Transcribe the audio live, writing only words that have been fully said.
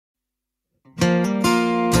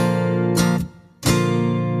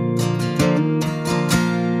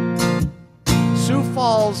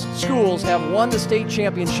Falls schools have won the state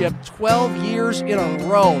championship 12 years in a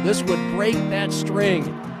row. This would break that string.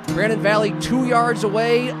 Brandon Valley 2 yards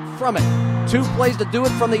away from it. 2 plays to do it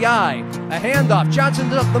from the eye. A handoff.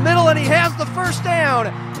 Johnson up the middle, and he has the first down.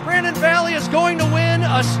 Brandon Valley is going to win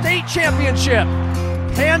a state championship.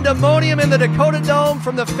 Pandemonium in the Dakota Dome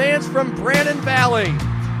from the fans from Brandon Valley.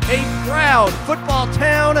 A proud football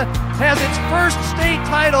town has its first state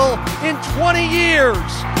title in 20 years.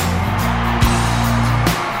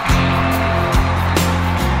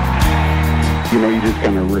 You know, you just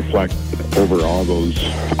kind of reflect over all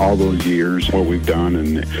those years, what we've done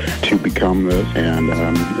and to become this, and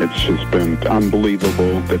it's just been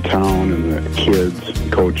unbelievable, the town and the kids,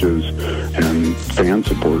 coaches, and fan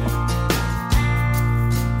support.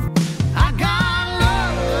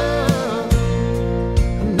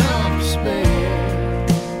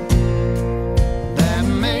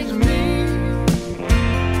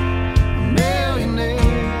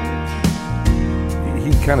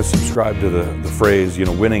 Kind of subscribe to the phrase,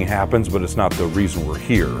 winning happens, but it's not the reason we're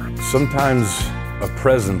here. Sometimes a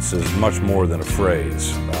presence is much more than a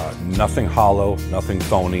phrase. Nothing hollow, nothing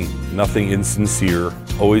phony, nothing insincere,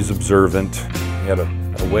 always observant. He had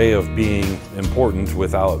a way of being important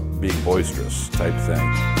without being boisterous type thing.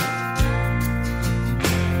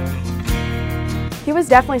 He was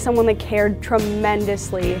definitely someone that cared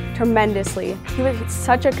tremendously. He was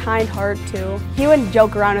such a kind heart too. He would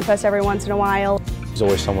joke around with us every once in a while. He's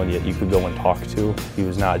always someone that you could go and talk to. He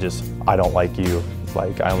was not just, I don't like you,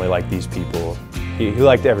 like I only like these people. He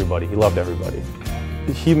liked everybody, he loved everybody.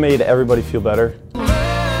 He made everybody feel better.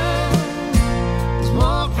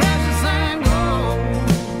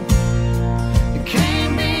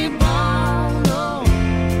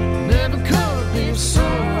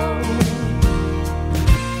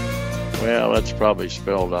 Well, that's probably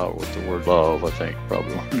spelled out with the word love, I think,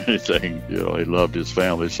 probably more than anything. He loved his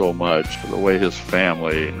family so much. The way his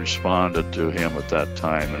family responded to him at that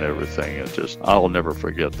time and everything, I'll never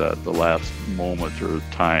forget that. The last moment or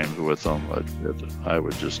times with him, I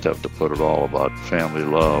would just have to put it all about family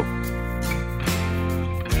love.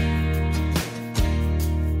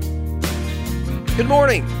 Good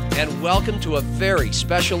morning, and welcome to a very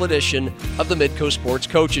special edition of the Midco Sports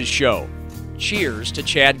Coaches Show. Cheers to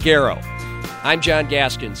Chad Garrow. I'm John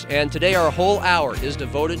Gaskins, and today our whole hour is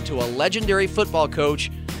devoted to a legendary football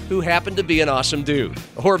coach who happened to be an awesome dude.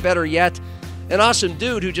 Or better yet, an awesome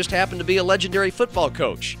dude who just happened to be a legendary football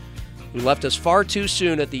coach who left us far too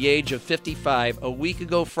soon at the age of 55 a week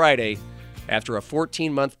ago Friday after a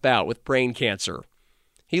 14-month bout with brain cancer.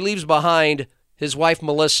 He leaves behind his wife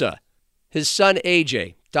Melissa, his son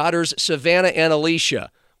AJ, daughters Savannah and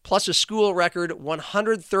Alicia, plus a school record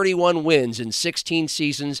 131 wins in 16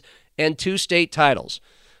 seasons and 2 state titles.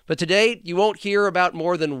 But today, you won't hear about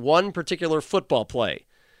more than one particular football play.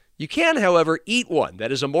 You can, however, eat one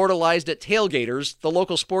that is immortalized at Tailgaters, the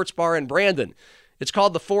local sports bar in Brandon. It's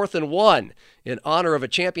called the 4th and 1, in honor of a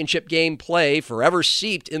championship game play forever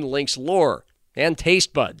seeped in Lynx lore and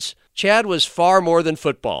taste buds. Chad was far more than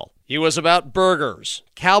football. He was about burgers,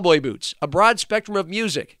 cowboy boots, a broad spectrum of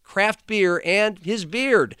music, craft beer, and his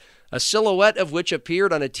beard, a silhouette of which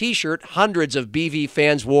appeared on a t-shirt hundreds of BV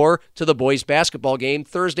fans wore to the boys' basketball game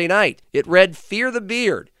Thursday night. It read, "Fear the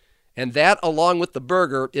Beard," and that, along with the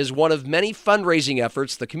burger, is one of many fundraising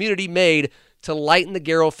efforts the community made to lighten the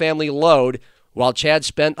Garrow family load while Chad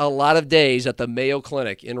spent a lot of days at the Mayo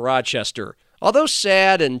Clinic in Rochester. Although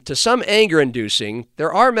sad and to some anger-inducing,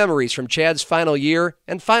 there are memories from Chad's final year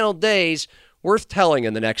and final days worth telling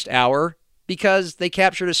in the next hour because they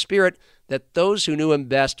captured a spirit that those who knew him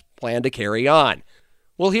best plan to carry on.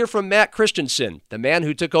 We'll hear from Matt Christensen, the man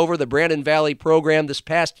who took over the Brandon Valley program this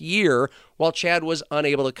past year while Chad was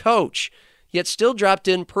unable to coach, yet still dropped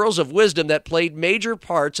in pearls of wisdom that played major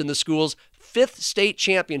parts in the school's 5th state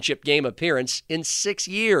championship game appearance in 6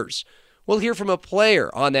 years. We'll hear from a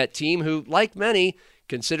player on that team who, like many,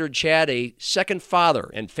 considered Chad a second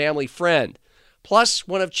father and family friend. Plus,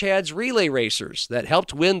 one of Chad's relay racers that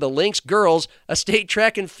helped win the Lynx girls a state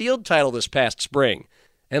track and field title this past spring.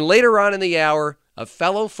 And later on in the hour, a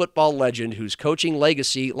fellow football legend whose coaching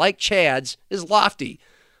legacy, like Chad's, is lofty,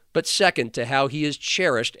 but second to how he is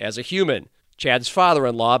cherished as a human. Chad's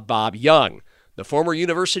father-in-law, Bob Young, the former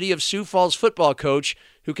University of Sioux Falls football coach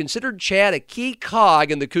who considered Chad a key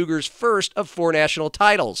cog in the Cougars' first of 4 national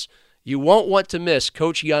titles. You won't want to miss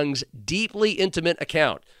Coach Young's deeply intimate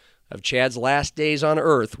account of Chad's last days on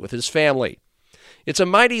earth with his family. It's a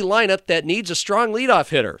mighty lineup that needs a strong leadoff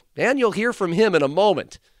hitter, and you'll hear from him in a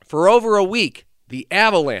moment. For over a week, the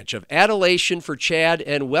avalanche of adulation for Chad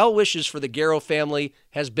and well wishes for the Garrow family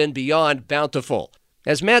has been beyond bountiful.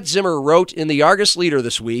 As Matt Zimmer wrote in the Argus Leader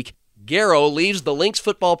this week, Garrow leaves the Lynx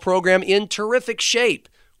football program in terrific shape,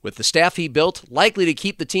 with the staff he built likely to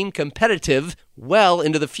keep the team competitive well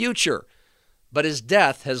into the future. But his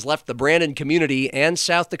death has left the Brandon community and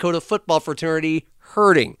South Dakota football fraternity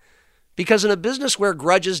hurting. Because in a business where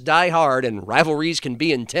grudges die hard and rivalries can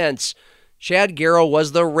be intense, Chad Garrow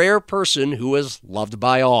was the rare person who was loved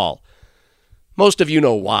by all. Most of you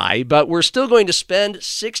know why, but we're still going to spend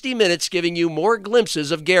 60 minutes giving you more glimpses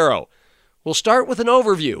of Garrow. We'll start with an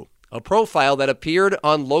overview, a profile that appeared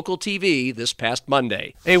on local TV this past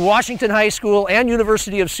Monday. A Washington High School and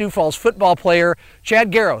University of Sioux Falls football player, Chad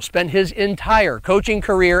Garrow spent his entire coaching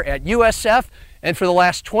career at USF and for the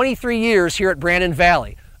last 23 years here at Brandon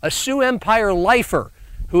Valley, a Sioux Empire lifer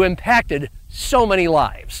who impacted so many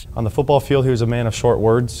lives. On the football field, he was a man of short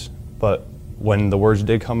words, but when the words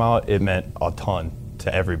did come out, it meant a ton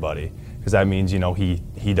to everybody, because that means,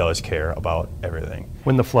 he does care about everything.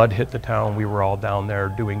 When the flood hit the town, we were all down there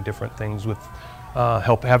doing different things with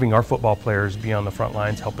having our football players be on the front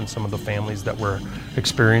lines, helping some of the families that were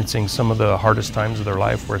experiencing some of the hardest times of their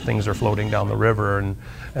life where things are floating down the river,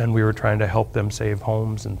 and we were trying to help them save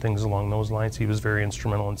homes and things along those lines. He was very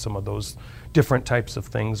instrumental in some of those different types of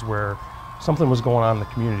things where something was going on in the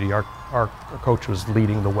community. Our coach was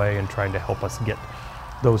leading the way and trying to help us get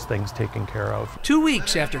those things taken care of. 2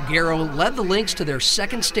 weeks after Garrow led the Lynx to their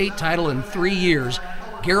second state title in 3 years,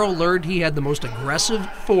 Garrow learned he had the most aggressive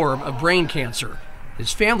form of brain cancer.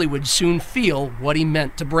 His family would soon feel what he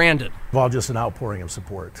meant to Brandon. Well, just an outpouring of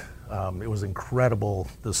support. It was incredible,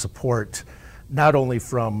 the support, not only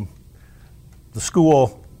from the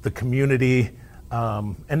school, the community,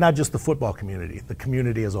 and not just the football community, the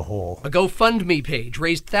community as a whole. A GoFundMe page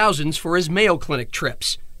raised thousands for his Mayo Clinic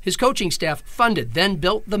trips. His coaching staff funded, then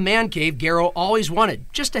built the man cave Garrow always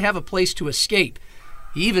wanted, just to have a place to escape.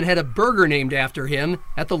 He even had a burger named after him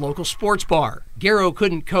at the local sports bar. Garrow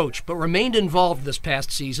couldn't coach, but remained involved this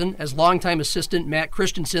past season as longtime assistant Matt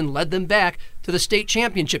Christensen led them back to the state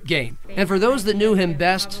championship game. And for those that knew him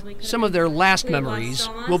best, some of their last memories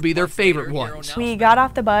will be their favorite ones. We got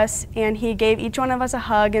off the bus and he gave each one of us a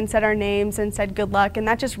hug and said our names and said good luck, and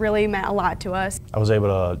that just really meant a lot to us. I was able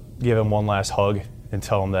to give him one last hug and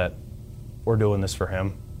tell him that we're doing this for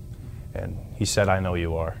him. And he said, "I know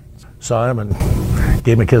you are." Saw him and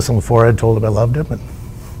gave him a kiss on the forehead, told him I loved him, and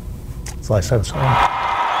that's the last time I saw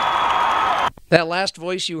him. That last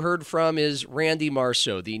voice you heard from is Randy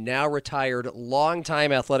Marceau, the now retired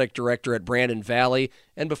longtime athletic director at Brandon Valley,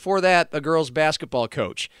 and before that, a girls basketball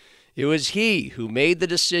coach. It was he who made the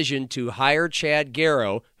decision to hire Chad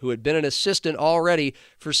Garrow, who had been an assistant already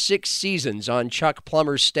for 6 seasons on Chuck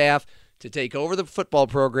Plummer's staff, to take over the football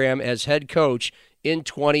program as head coach in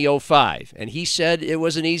 2005. And he said it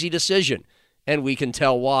was an easy decision, and we can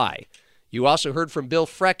tell why. You also heard from Bill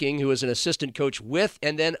Frecking, who was an assistant coach with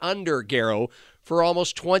and then under Garrow for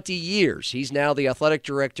almost 20 years. He's now the athletic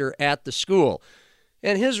director at the school.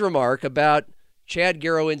 And his remark about Chad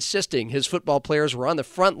Garrow insisting his football players were on the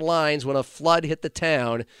front lines when a flood hit the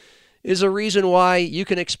town is a reason why you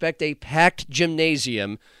can expect a packed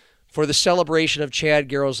gymnasium for the celebration of Chad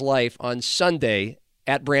Garrow's life on Sunday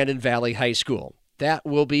at Brandon Valley High School. That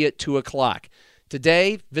will be at 2 o'clock.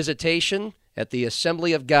 Today, visitation at the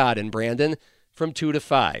Assembly of God in Brandon from 2 to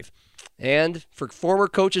 5. And for former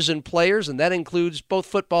coaches and players, and that includes both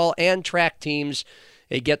football and track teams,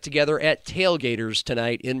 a get-together at Tailgaters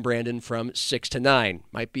tonight in Brandon from 6 to 9.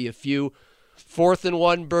 Might be a few 4th and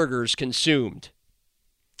 1 burgers consumed.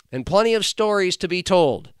 And plenty of stories to be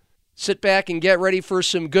told. Sit back and get ready for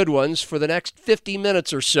some good ones for the next 50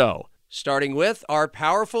 minutes or so. Starting with our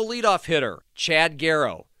powerful leadoff hitter, Chad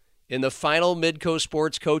Garrow. In the final Midco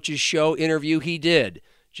Sports Coaches Show interview he did,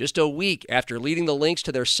 just a week after leading the Lynx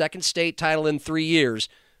to their second state title in 3 years,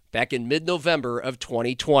 back in mid-November of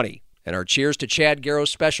 2020. And our Cheers to Chad Garrow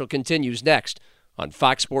special continues next on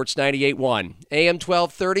Fox Sports 98.1, AM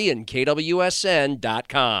 1230, and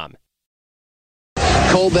KWSN.com.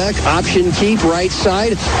 Colbeck, option keep, right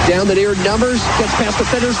side, down the near numbers, gets past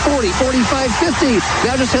defenders 40, 45, 50.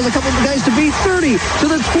 Now just has a couple of guys to beat, 30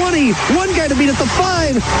 to the 20. One guy to beat at the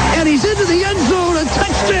 5, and he's into the end zone, a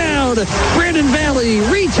touchdown. Brandon Valley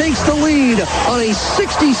retakes the lead on a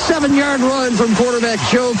 67-yard run from quarterback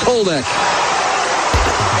Joe Colbeck.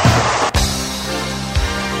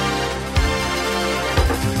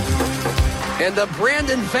 And the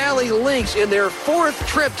Brandon Valley Lynx, in their 4th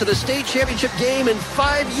trip to the state championship game in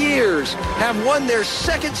 5 years, have won their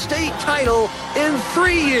second state title in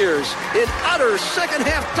 3 years in utter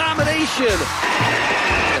second-half domination.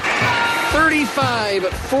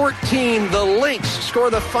 35-14, the Lynx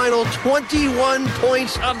score the final 21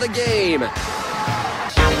 points of the game.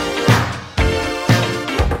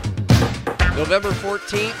 November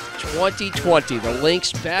 14th, 2020, the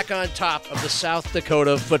Lynx back on top of the South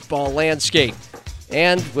Dakota football landscape.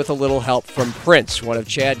 And with a little help from Prince, one of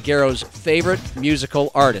Chad Garrow's favorite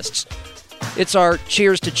musical artists. It's our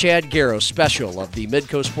Cheers to Chad Garrow special of the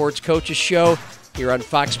Midco Sports Coaches Show here on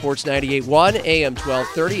Fox Sports 98.1, AM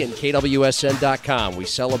 1230, and KWSN.com. We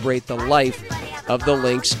celebrate the life of the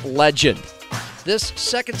Lynx legend. This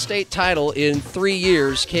second state title in 3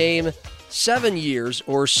 years came 7 years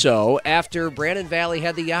or so after Brandon Valley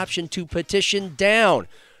had the option to petition down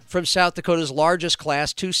from South Dakota's largest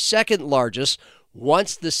class to second largest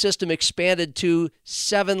once the system expanded to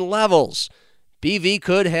 7 levels. BV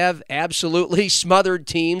could have absolutely smothered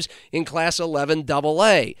teams in Class 11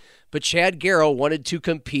 AA, but Chad Garrow wanted to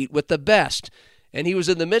compete with the best. And he was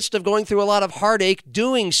in the midst of going through a lot of heartache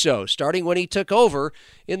doing so, starting when he took over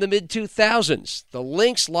in the mid-2000s. The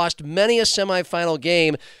Lynx lost many a semifinal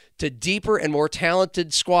game to deeper and more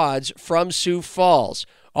talented squads from Sioux Falls,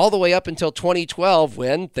 all the way up until 2012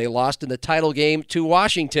 when they lost in the title game to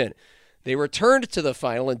Washington. They returned to the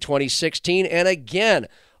final in 2016 and again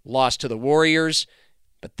lost to the Warriors,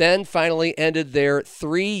 but then finally ended their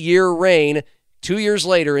 3-year reign 2 years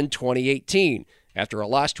later in 2018. After a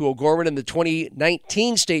loss to O'Gorman in the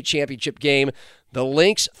 2019 state championship game, the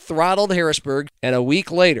Lynx throttled Harrisburg, and a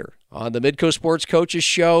week later on the Midco Sports Coaches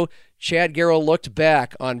Show, Chad Garrow looked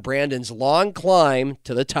back on Brandon's long climb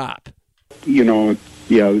to the top. You know,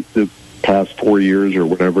 the past 4 years or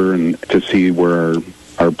whatever, and to see where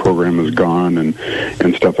our program has gone and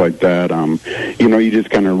stuff like that, you just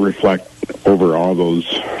kind of reflect over all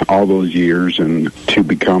those years and to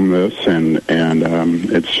become this, and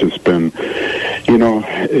it's just been,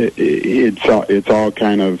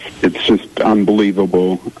 it's just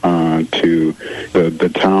unbelievable to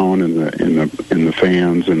the town and the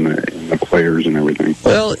fans and the players and everything.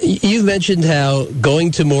 Well, you mentioned how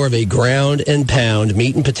going to more of a ground and pound,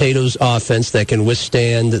 meat and potatoes offense that can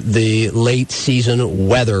withstand the late season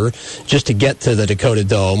weather just to get to the Dakota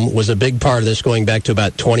Dome was a big part of this going back to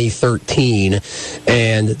about 2013.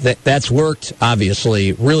 And that's worked,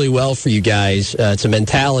 obviously, really well for you guys. It's a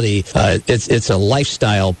mentality. It's a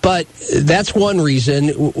lifestyle. But that's one reason.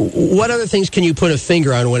 What other things can you put a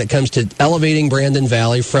finger on when it comes to elevating Brandon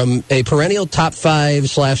Valley from a perennial top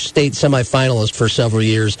 5/state semifinalist for several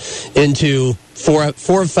years into four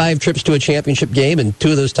or five trips to a championship game, and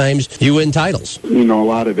 2 of those times you win titles? A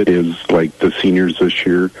lot of it is like the seniors this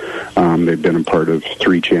year. They've been a part of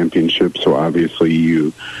 3 championships, so obviously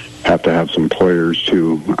you have to have some players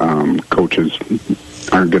too. Coaches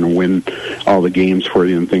aren't going to win all the games for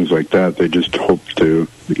you and things like that. They just hope to,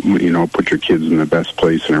 put your kids in the best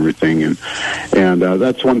place and everything. And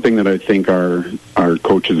that's one thing that I think our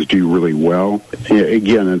coaches do really well.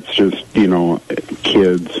 Again, it's just,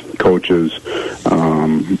 kids, coaches,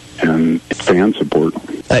 and fan support.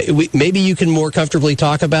 Maybe you can more comfortably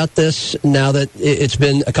talk about this now that it's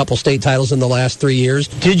been a couple state titles in the last 3 years.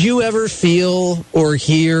 Did you ever feel or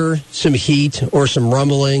hear some heat or some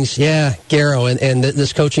rumblings? Yeah, Garrow and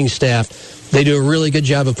this coaching staff, they do a really good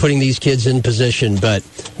job of putting these kids in position, but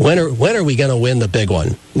when are we going to win the big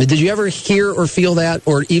one? Did you ever hear or feel that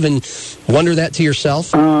or even wonder that to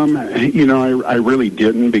yourself? I really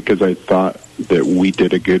didn't, because I thought that we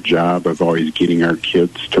did a good job of always getting our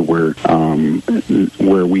kids to where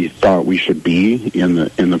we thought we should be in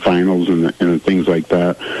the finals and things like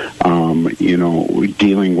that.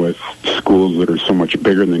 Dealing with schools that are so much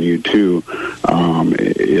bigger than you too,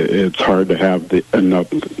 it's hard to have enough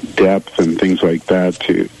depth and things like that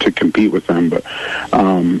to compete with them. But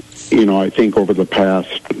I think over the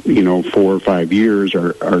past 4 or 5 years,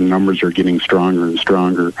 our numbers are getting stronger and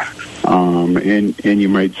stronger. And you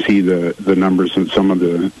might see the numbers in some of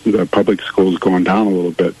the public schools going down a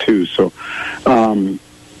little bit too. So, I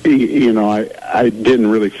didn't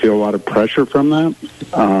really feel a lot of pressure from that.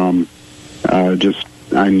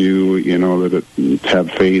 I knew, that it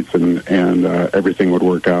have faith and everything would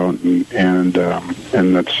work out, and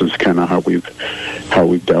that's just kind of how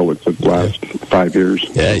we've dealt with the last 5 years.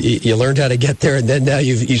 Yeah, you learned how to get there, and then now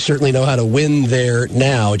you certainly know how to win there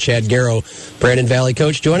now. Chad Garrow, Brandon Valley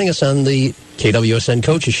coach, joining us on the KWSN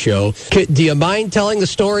Coaches Show. Do you mind telling the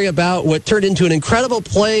story about what turned into an incredible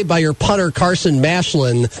play by your punter, Carson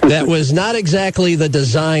Mashlin, that was not exactly the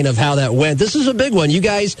design of how that went? This is a big one. You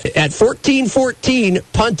guys, at 14-14,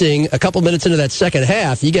 punting a couple minutes into that second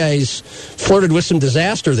half, you guys flirted with some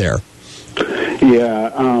disaster there.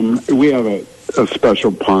 Yeah, we have a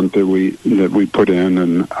special punt that we put in,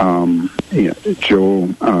 and Joe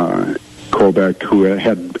Colbeck, who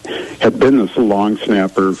had been this long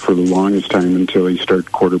snapper for the longest time until he started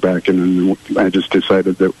quarterbacking, and I just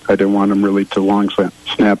decided that I didn't want him really to long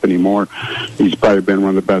snap anymore. He's probably been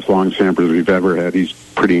one of the best long snappers we've ever had. He's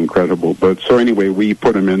pretty incredible. But so anyway, we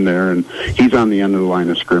put him in there, and he's on the end of the line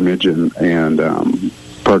of scrimmage, and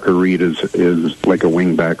Parker Reed is like a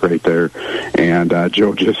wingback right there, and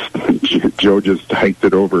Joe just hiked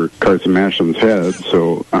it over Carson Mashlin's head.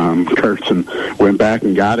 So Carson went back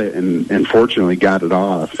and got it, and fortunately got it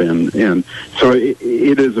off. And so it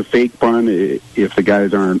is a fake punt. If the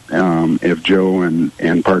guys aren't, if Joe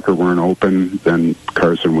and Parker weren't open, then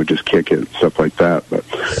Carson would just kick it, stuff like that. But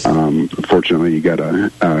fortunately, you got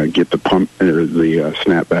to get the pump or the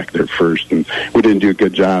snap back there first, and we didn't do a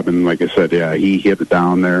good job. And like I said, yeah, he hit it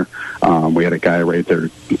down there. We had a guy right there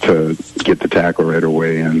to get the tackle right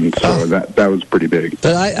away, and so that was pretty big.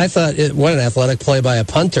 But I thought, what an athletic play by a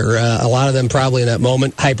punter. A lot of them probably in that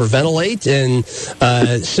moment hyperventilate and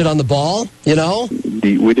sit on the ball, you know?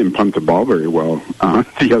 We didn't punt the ball very well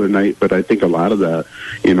the other night, but I think a lot of that,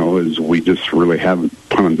 you know, is we just really haven't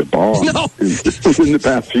punted the ball in the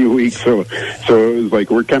past few weeks. So it was like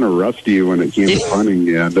we're kind of rusty when it came to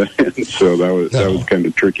punting, and so that was kind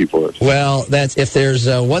of tricky for us. Well, that's if there's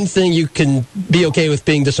one thing you can be okay with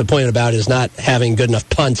being disappointed about is not having good enough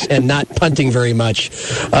punts and not punting very much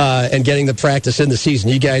and getting the practice in the season.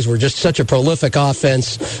 You guys were just such a prolific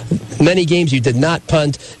offense. Many games you did not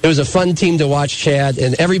punt. It was a fun team to watch, Chad,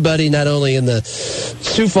 and everybody not only in the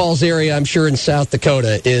Sioux Falls area, I'm sure in South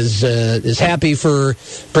Dakota, is happy for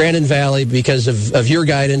Brandon Valley because of your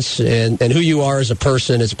guidance and who you are as a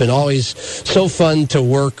person. It's been always so fun to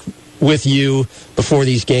work with you before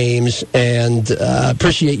these games, and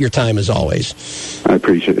appreciate your time as always. I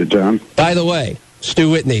appreciate it, John. By the way, Stu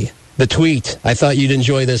Whitney, the tweet, I thought you'd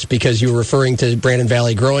enjoy this because you were referring to Brandon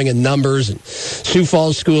Valley growing in numbers, and Sioux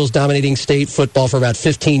Falls schools dominating state football for about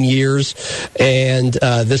 15 years, and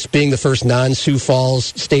this being the first non-Sioux Falls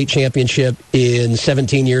state championship in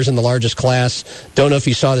 17 years in the largest class. Don't know if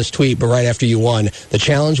you saw this tweet, but right after you won, the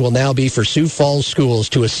challenge will now be for Sioux Falls schools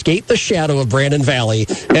to escape the shadow of Brandon Valley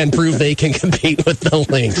and prove they can compete with the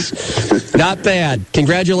Lynx. Not bad.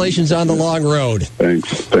 Congratulations on the long road.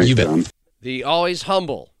 Thanks, you bet. John. The always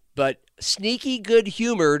humble but sneaky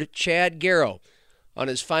good-humored Chad Garrow on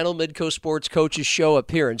his final Midco Sports Coaches Show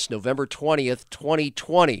appearance November 20th,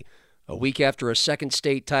 2020, a week after a second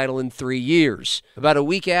state title in 3 years. About a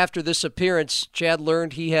week after this appearance, Chad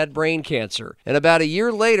learned he had brain cancer. And about a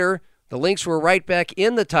year later, the Lynx were right back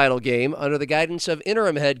in the title game under the guidance of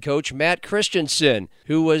interim head coach Matt Christensen,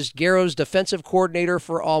 who was Garrow's defensive coordinator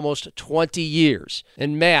for almost 20 years.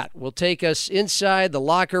 And Matt will take us inside the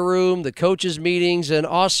locker room, the coaches' meetings, and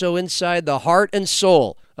also inside the heart and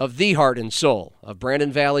soul of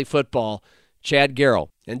Brandon Valley football, Chad Garrow.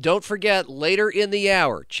 And don't forget, later in the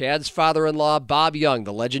hour, Chad's father-in-law, Bob Young,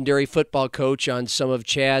 the legendary football coach on some of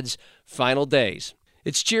Chad's final days.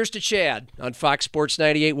 It's Cheers to Chad on Fox Sports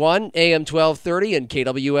 98.1, AM 1230, and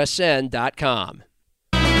KWSN.com.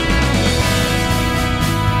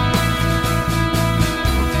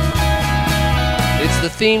 It's the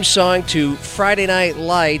theme song to Friday Night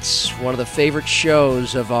Lights, one of the favorite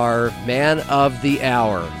shows of our Man of the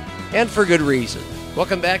Hour, and for good reason.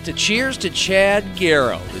 Welcome back to Cheers to Chad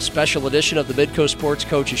Garrow, the special edition of the Midco Sports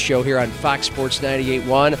Coaches Show here on Fox Sports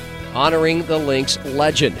 98.1, honoring the Lynx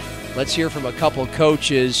legend. Let's hear from a couple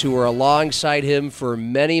coaches who were alongside him for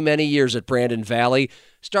many, many years at Brandon Valley,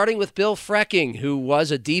 starting with Bill Frecking, who was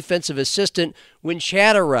a defensive assistant when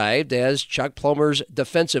Chad arrived as Chuck Plomer's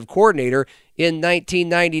defensive coordinator in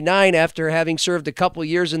 1999 after having served a couple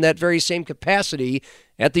years in that very same capacity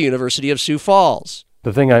at the University of Sioux Falls.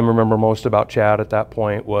 The thing I remember most about Chad at that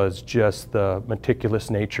point was just the meticulous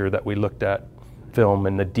nature that we looked at film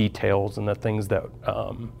and the details and the things that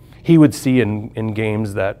he would see in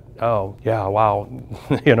games that, oh, yeah, wow,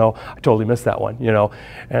 you know, I totally missed that one, you know.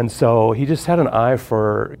 And so he just had an eye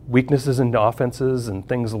for weaknesses in offenses and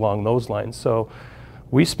things along those lines. So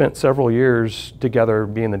we spent several years together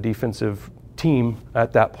being the defensive team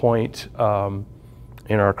at that point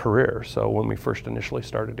in our career, so when we first initially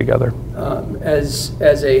started together. As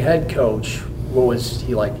a head coach, what was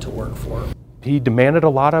he like to work for? He demanded a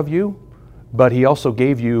lot of you, but he also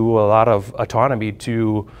gave you a lot of autonomy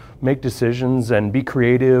to make decisions and be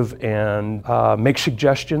creative and make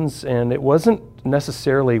suggestions, and it wasn't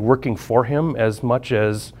necessarily working for him as much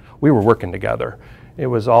as we were working together. It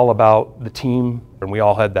was all about the team, and we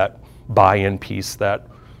all had that buy-in piece that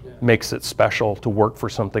makes it special to work for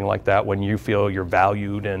something like that when you feel you're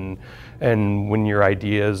valued and when your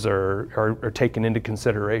ideas are taken into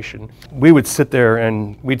consideration. We would sit there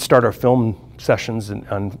and we'd start our film sessions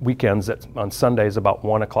on weekends on Sundays about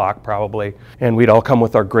 1 o'clock probably, and we'd all come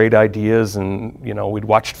with our great ideas, and we'd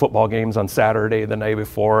watched football games on Saturday the night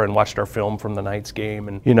before and watched our film from the night's game,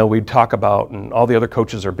 and we'd talk about, and all the other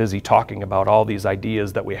coaches are busy talking about all these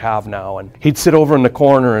ideas that we have now, and he'd sit over in the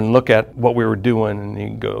corner and look at what we were doing, and he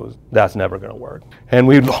goes, "That's never going to work." And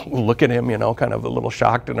we'd look at him, kind of a little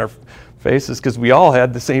shocked in our faces, because we all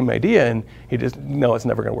had the same idea, and he just, "No, it's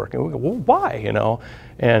never going to work." And we go, "Well, why?"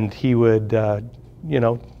 And he would,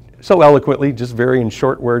 so eloquently, just very in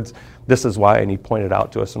short words, "This is why," and he pointed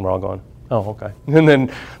out to us, and we're all going, "Oh, okay." And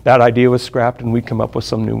then that idea was scrapped, and we'd come up with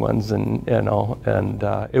some new ones, and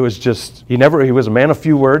it was just, he was a man of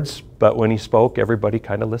few words, but when he spoke, everybody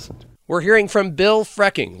kind of listened. We're hearing from Bill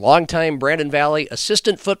Frecking, longtime Brandon Valley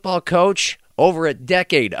assistant football coach, over a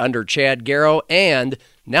decade under Chad Garrow, and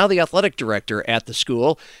now the athletic director at the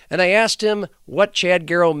school. And I asked him what Chad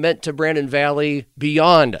Garrow meant to Brandon Valley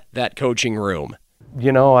beyond that coaching room.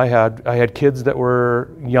 I had kids that were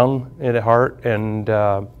young at heart, and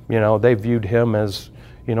they viewed him as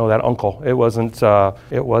that uncle. It wasn't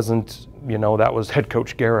that was head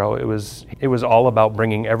coach Garrow. It was all about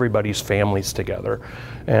bringing everybody's families together.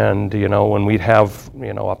 And when we'd have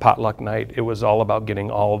a potluck night, it was all about getting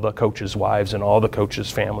all the coaches' wives and all the coaches'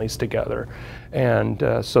 families together. And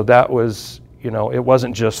so that was, it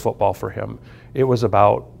wasn't just football for him. It was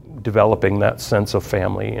about developing that sense of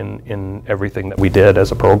family in everything that we did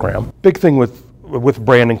as a program. Big thing with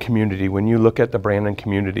Brandon community, when you look at the Brandon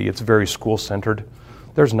community, it's very school-centered.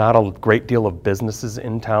 There's not a great deal of businesses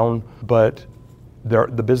in town, but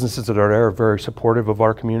the businesses that are there are very supportive of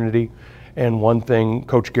our community. And one thing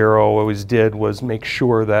Coach Garrow always did was make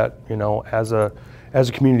sure that, as a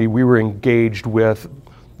community, we were engaged with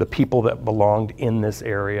the people that belonged in this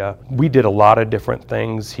area. We did a lot of different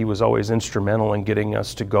things. He was always instrumental in getting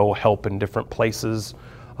us to go help in different places,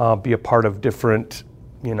 be a part of different,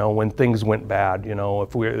 when things went bad.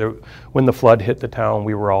 When the flood hit the town,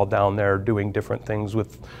 we were all down there doing different things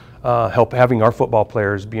with having our football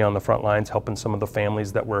players be on the front lines, helping some of the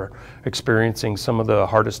families that were experiencing some of the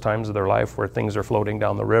hardest times of their life, where things are floating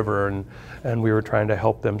down the river, and we were trying to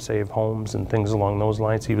help them save homes and things along those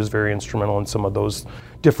lines. He was very instrumental in some of those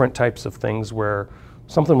different types of things where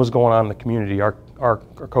something was going on in the community. Our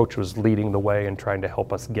coach was leading the way and trying to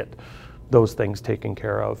help us get those things taken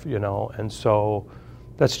care of, and so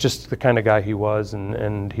that's just the kind of guy he was,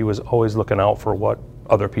 and he was always looking out for what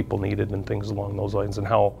other people needed and things along those lines, and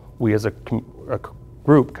how we as a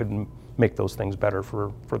group could make those things better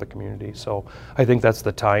for the community. So I think that's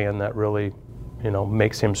the tie-in that really,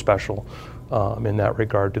 makes him special in that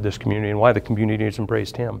regard to this community, and why the community has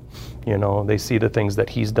embraced him. They see the things that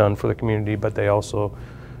he's done for the community, but they also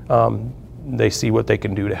they see what they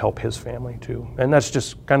can do to help his family too. And that's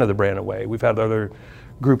just kind of the Brandon way. We've had other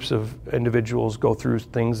groups of individuals go through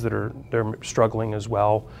things that they're struggling as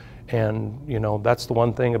well. And that's the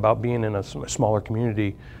one thing about being in a smaller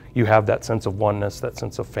community. You have that sense of oneness, that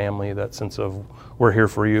sense of family, that sense of we're here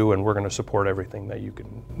for you, and we're going to support everything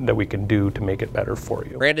that we can do to make it better for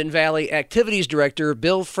you. Brandon Valley Activities Director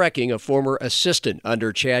Bill Frecking, a former assistant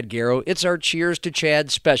under Chad Garrow. It's our Cheers to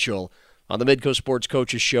Chad special on the Midco Sports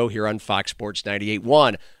Coaches Show here on Fox Sports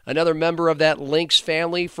 98.1. Another member of that Lynx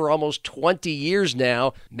family for almost 20 years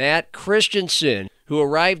now, Matt Christensen, who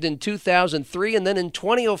arrived in 2003, and then in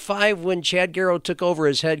 2005 when Chad Garrow took over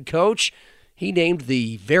as head coach, he named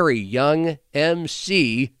the very young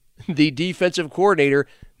MC the defensive coordinator.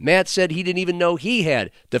 Matt said he didn't even know he had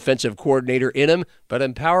defensive coordinator in him, but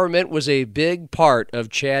empowerment was a big part of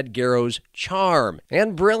Chad Garrow's charm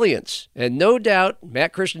and brilliance. And no doubt,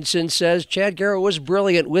 Matt Christensen says Chad Garrow was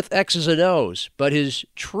brilliant with X's and O's, but his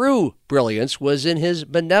true brilliance was in his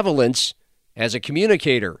benevolence as a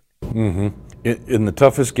communicator. Mm-hmm. In the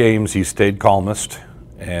toughest games, he stayed calmest,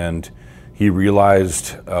 and he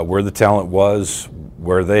realized where the talent was,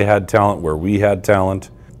 where they had talent, where we had talent,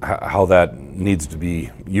 how that needs to be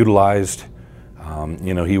utilized.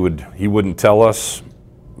 He wouldn't tell us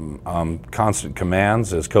constant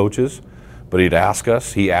commands as coaches, but he'd ask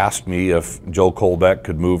us. He asked me if Joe Colbeck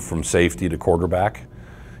could move from safety to quarterback.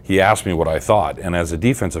 He asked me what I thought, and as a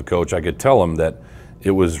defensive coach, I could tell him that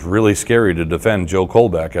it was really scary to defend Joe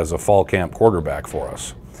Colbeck as a fall camp quarterback for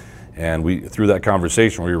us. And through that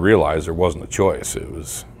conversation, we realized there wasn't a choice. It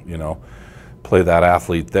was, play that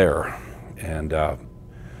athlete there. And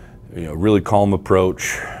really calm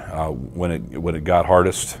approach when it got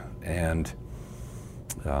hardest, and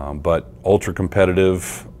but ultra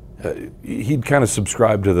competitive. He'd kind of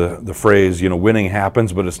subscribe to the phrase, winning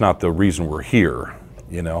happens, but it's not the reason we're here.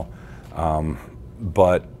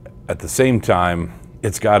 But at the same time,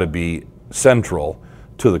 it's got to be central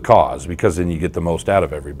to the cause, because then you get the most out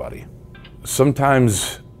of everybody.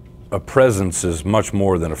 Sometimes a presence is much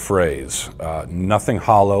more than a phrase. Nothing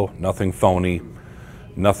hollow, nothing phony,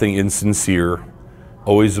 nothing insincere,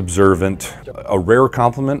 always observant. A rare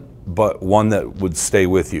compliment, but one that would stay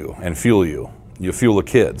with you and fuel you. You fuel a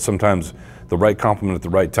kid. Sometimes the right compliment at the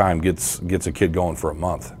right time gets a kid going for a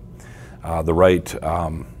month. The right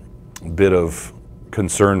bit of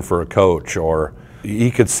concern for a coach, or he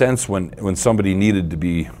could sense when somebody needed to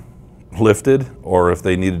be lifted or if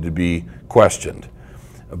they needed to be questioned.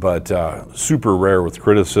 But super rare with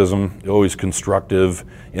criticism, always constructive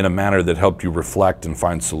in a manner that helped you reflect and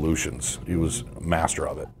find solutions. He was a master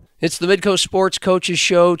of it. It's the Midco Sports Coaches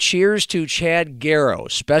Show. Cheers to Chad Garrow,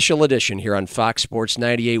 special edition here on Fox Sports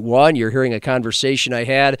 98.1. You're hearing a conversation I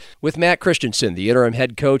had with Matt Christensen, the interim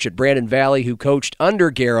head coach at Brandon Valley, who coached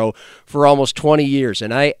under Garrow for almost 20 years.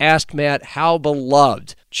 And I asked Matt how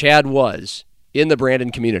beloved Chad was in the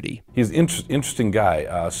Brandon community. He's an interesting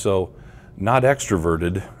guy. So not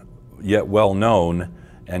extroverted, yet well known,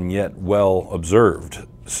 and yet well observed.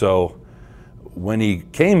 So when he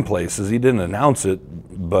came places, he didn't announce it,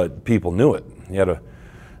 but people knew it. He had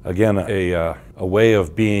a way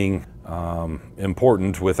of being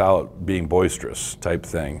important without being boisterous type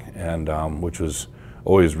thing, and which was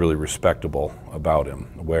always really respectable about him.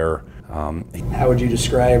 How would you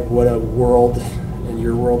describe what a world in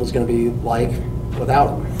your world is going to be like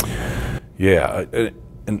without him? Yeah,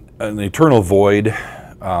 an eternal void.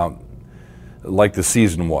 Like the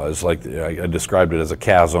season was, like I described it as a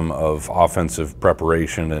chasm of offensive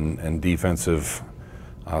preparation and defensive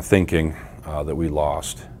thinking that we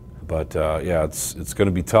lost. But yeah, it's going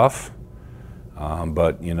to be tough.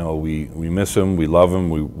 But you know, we miss him, we love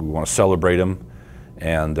him, we want to celebrate him,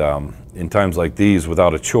 and in times like these,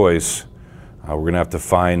 without a choice, we're going to have to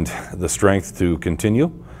find the strength to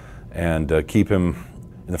continue and keep him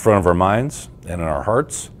in the front of our minds and in our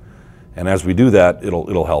hearts. And as we do that,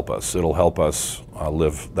 it'll help us. It'll help us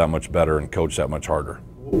live that much better and coach that much harder.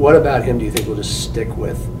 What about him do you think will just stick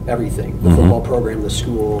with everything? The football program, the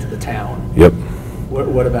school, the town? Yep.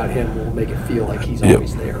 What about him will make it feel like he's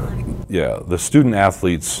always there? Yeah, the student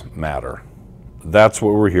athletes matter. That's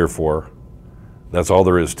what we're here for. That's all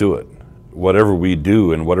there is to it. Whatever we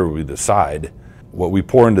do and whatever we decide, what we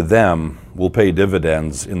pour into them will pay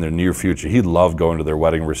dividends in their near future. He loved going to their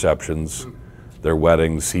wedding receptions, their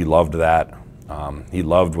weddings. He loved that. He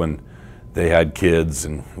loved when they had kids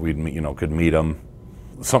and we could meet them.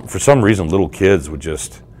 For some reason, little kids would he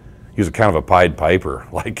was a kind of a Pied Piper.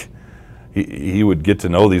 Like he would get to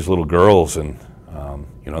know these little girls, and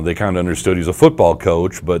they kind of understood he's a football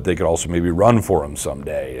coach, but they could also maybe run for him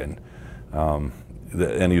someday. And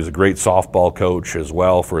he was a great softball coach as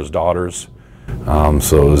well for his daughters.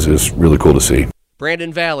 So it was just really cool to see.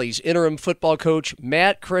 Brandon Valley's interim football coach,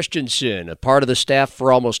 Matt Christensen, a part of the staff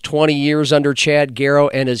for almost 20 years under Chad Garrow,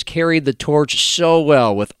 and has carried the torch so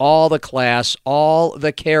well with all the class, all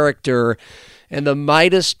the character, and the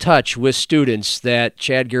Midas touch with students that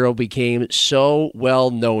Chad Garrow became so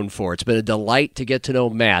well known for. It's been a delight to get to know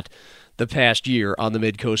Matt the past year on the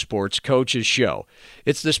Midco Sports Coaches Show.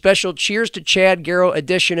 It's the special Cheers to Chad Garrow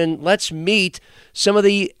edition, and let's meet some of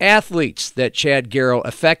the athletes that Chad Garrow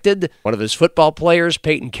affected. One of his football players,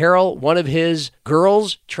 Peyton Carroll, one of his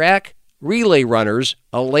girls' track relay runners,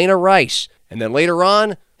 Elena Rice, and then later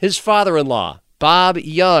on, his father-in-law, Bob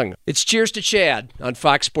Young. It's Cheers to Chad on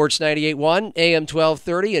Fox Sports 98.1, AM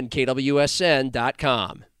 1230, and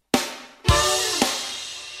KWSN.com.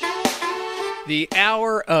 The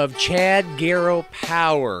hour of Chad Garrow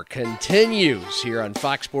power continues here on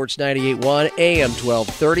Fox Sports 98.1, AM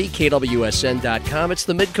 1230, KWSN.com. It's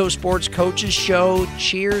the Midco Sports Coaches Show,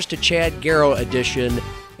 Cheers to Chad Garrow edition,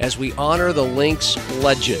 as we honor the Lynx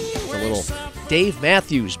legend. The little Dave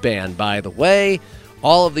Matthews Band, by the way.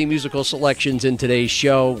 All of the musical selections in today's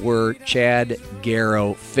show were Chad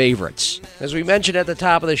Garrow favorites. As we mentioned at the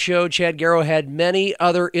top of the show, Chad Garrow had many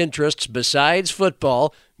other interests besides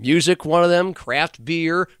football. Music, one of them, craft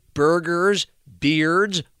beer, burgers,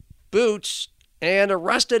 beards, boots, and a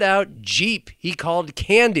rusted-out Jeep he called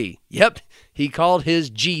Candy. Yep, he called his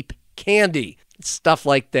Jeep Candy. Stuff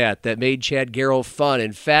like that made Chad Garrow fun.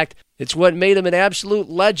 In fact, it's what made him an absolute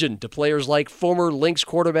legend to players like former Lynx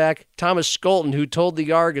quarterback Thomas Skolton, who told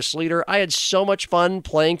the Argus leader, "I had so much fun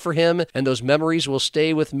playing for him, and those memories will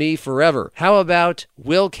stay with me forever." How about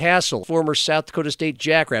Will Castle, former South Dakota State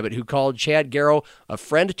Jackrabbit, who called Chad Garrow a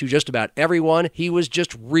friend to just about everyone? He was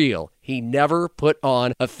just real. He never put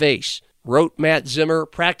on a face. Wrote Matt Zimmer,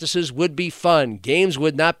 practices would be fun. Games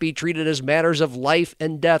would not be treated as matters of life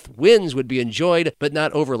and death. Wins would be enjoyed, but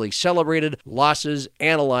not overly celebrated. Losses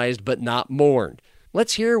analyzed, but not mourned.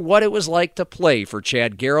 Let's hear what it was like to play for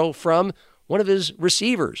Chad Garrow from one of his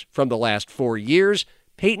receivers from the last 4 years,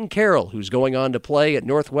 Peyton Carroll, who's going on to play at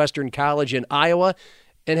Northwestern College in Iowa,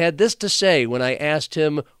 and had this to say when I asked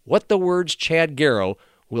him what the words Chad Garrow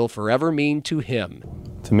will forever mean to him.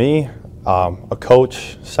 To me, a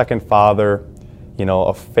coach, second father,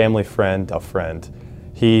 a family friend, a friend.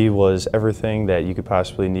 He was everything that you could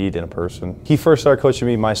possibly need in a person. He first started coaching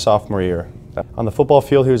me my sophomore year. On the football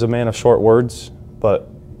field, he was a man of short words, but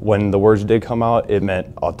when the words did come out, it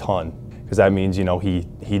meant a ton, because that means,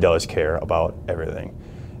 he does care about everything.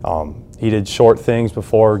 He did short things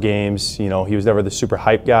before games. He was never the super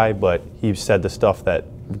hype guy, but he said the stuff that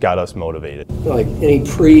got us motivated. Like any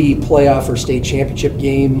pre-playoff or state championship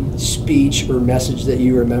game speech or message that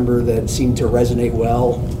you remember that seemed to resonate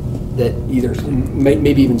well, that either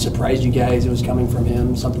maybe even surprised you guys it was coming from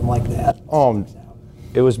him, something like that?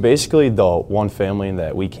 It was basically the one family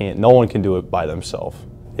that no one can do it by themselves.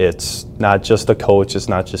 It's not just a coach, it's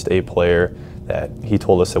not just a player. That he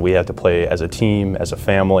told us that we have to play as a team, as a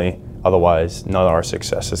family, otherwise none of our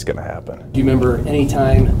success is going to happen. Do you remember any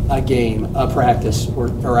time, a game, a practice,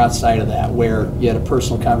 or outside of that, where you had a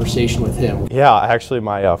personal conversation with him? Yeah, actually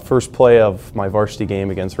my first play of my varsity game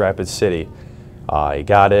against Rapid City, I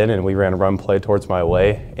got in and we ran a run play towards my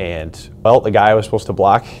way, and the guy I was supposed to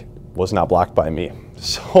block was not blocked by me.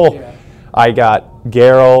 So yeah. I got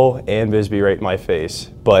Garrow and Bisbee right in my face,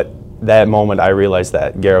 but that moment I realized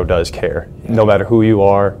that Garrow does care. Yeah. No matter who you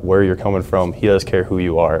are, where you're coming from, he does care who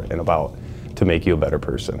you are and about to make you a better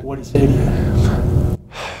person. What did he say to you?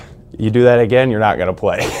 You do that again, you're not going to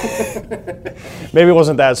play. Maybe it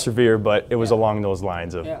wasn't that severe, but it was along those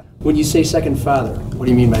lines of. Yeah. When you say second father, what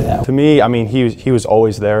do you mean by that? To me, he was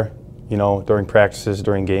always there, during practices,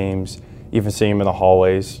 during games, even seeing him in the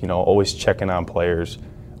hallways, always checking on players,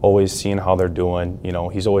 always seeing how they're doing.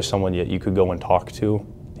 He's always someone that you could go and talk to.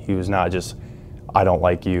 He was not just, I don't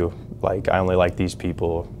like you, I only like these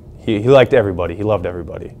people. He liked everybody. He loved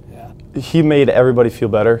everybody. Yeah. He made everybody feel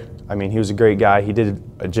better. He was a great guy. He did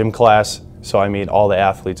a gym class, so all the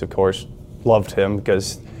athletes, of course, loved him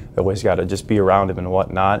because they always got to just be around him and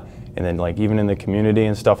whatnot. And then even in the community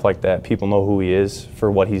and stuff like that, people know who he is for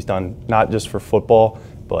what he's done, not just for football,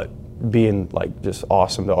 but being just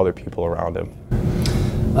awesome to other people around him.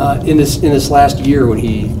 In this last year when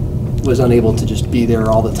he was unable to just be there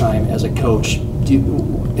all the time as a coach,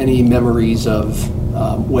 any memories of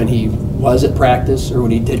when he was at practice or when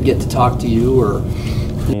he did get to talk to you? Or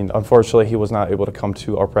unfortunately, he was not able to come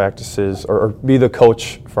to our practices or be the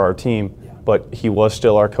coach for our team, but he was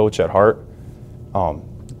still our coach at heart.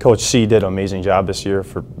 Coach C did an amazing job this year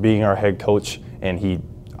for being our head coach, and he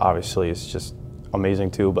obviously is just amazing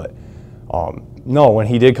too. But no, when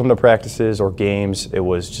he did come to practices or games, it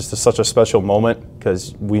was just such a special moment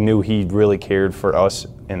because we knew he really cared for us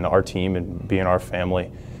and our team and being our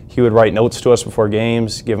family. He would write notes to us before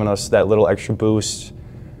games, giving us that little extra boost,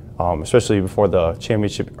 especially before the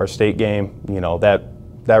championship or state game.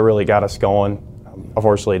 That really got us going.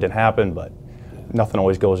 Unfortunately, it didn't happen, but nothing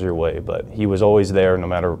always goes your way. But he was always there no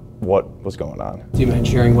matter what was going on. Do you mind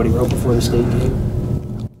sharing what he wrote before the state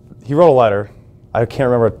game? He wrote a letter. I can't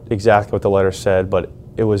remember exactly what the letter said, but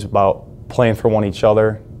it was about playing for one each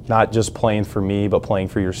other, not just playing for me, but playing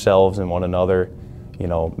for yourselves and one another.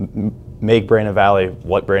 Make Brandon Valley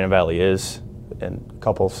what Brandon Valley is, and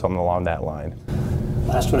something along that line.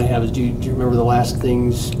 Last one I have is, do you remember the last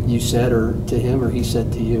things you said or to him or he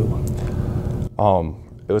said to you?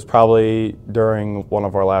 It was probably during one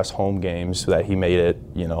of our last home games that he made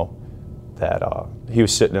it, that he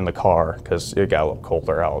was sitting in the car because it got a little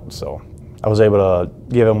colder out, so I was able to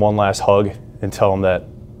give him one last hug and tell him that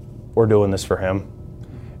we're doing this for him.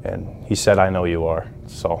 And he said, I know you are.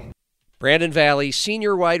 So, Brandon Valley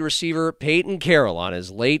senior wide receiver Peyton Carroll on his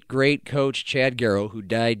late great coach Chad Garrow, who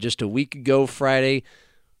died just a week ago Friday.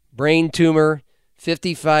 Brain tumor,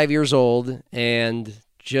 55 years old, and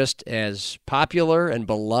just as popular and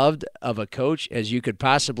beloved of a coach as you could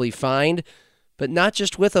possibly find, but not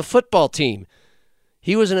just with a football team.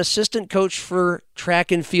 He was an assistant coach for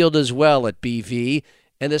track and field as well at BV,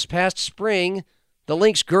 and this past spring, the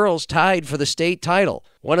Lynx girls tied for the state title.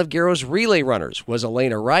 One of Garrow's relay runners was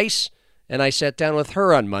Elena Rice, and I sat down with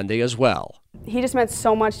her on Monday as well. He just meant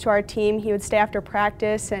so much to our team. He would stay after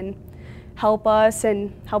practice and help us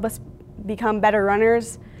become better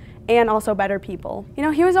runners and also better people.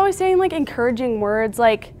 He was always saying encouraging words,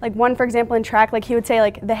 like one, for example, in track, he would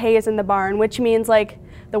say the hay is in the barn, which means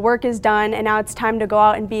the work is done and now it's time to go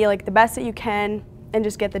out and be the best that you can and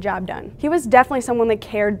just get the job done. He was definitely someone that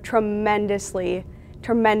cared tremendously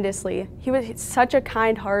tremendously. He was such a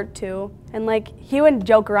kind heart too, and like he would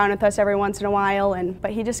joke around with us every once in a while,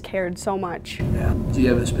 but he just cared so much. Yeah. Do you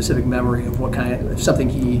have a specific memory of what kind of something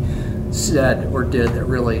he said or did that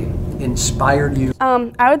really inspired you?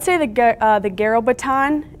 I would say the Garrow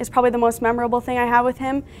baton is probably the most memorable thing I have with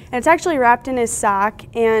him, and it's actually wrapped in his sock,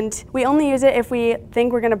 and we only use it if we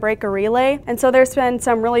think we're going to break a relay. And so there's been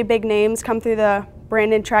some really big names come through the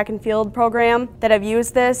Brandon track and field program that have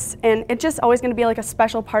used this, and it's just always going to be like a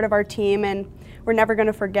special part of our team, and we're never going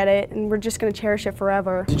to forget it, and we're just going to cherish it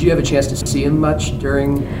forever. Did you have a chance to see him much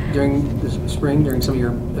during the spring, during some of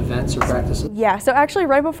your events or practices? Yeah, so actually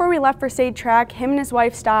right before we left for state track, him and his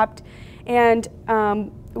wife stopped, and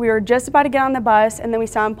we were just about to get on the bus, and then we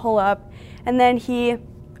saw him pull up, and then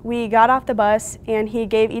we got off the bus, and he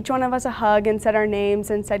gave each one of us a hug and said our names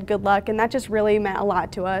and said good luck, and that just really meant a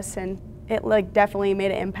lot to us, and it like definitely made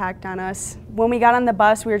an impact on us. When we got on the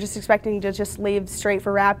bus, we were just expecting to just leave straight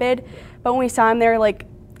for Rapid, but when we saw him there, like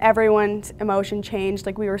everyone's emotion changed.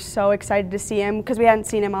 Like we were so excited to see him because we hadn't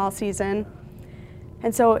seen him all season,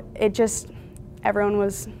 and so everyone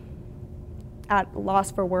was at loss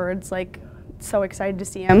for words. Like so excited to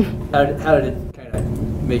see him. How did it kind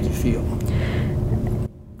of make you feel?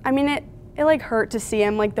 I mean, it like hurt to see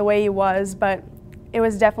him like the way he was, but it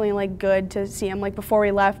was definitely like good to see him like before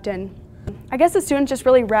we left. And I guess the students just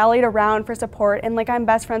really rallied around for support, and like I'm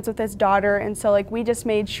best friends with his daughter, and so like we just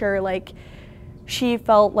made sure like she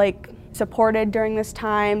felt like supported during this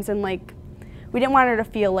times, and like we didn't want her to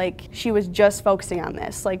feel like she was just focusing on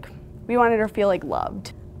this. Like we wanted her to feel like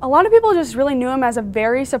loved. A lot of people just really knew him as a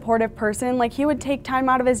very supportive person. Like he would take time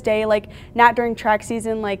out of his day, like not during track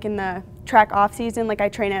season, like in the track off season, like I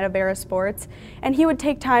train at Avera Sports, and he would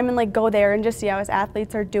take time and like go there and just see how his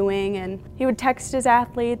athletes are doing, and he would text his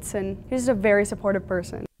athletes, and he's just a very supportive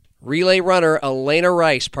person. Relay runner Elena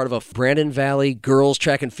Rice, part of a Brandon Valley girls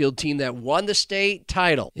track and field team that won the state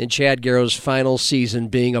title in Chad Garrow's final season,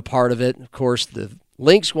 being a part of it. Of course, the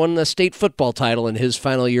Lynx won the state football title in his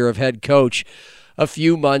final year of head coach a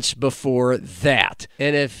few months before that.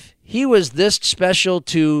 And if he was this special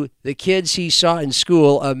to the kids he saw in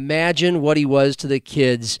school, imagine what he was to the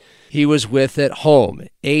kids he was with at home.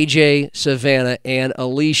 AJ, Savannah, and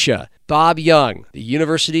Alicia. Bob Young, the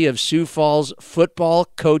University of Sioux Falls football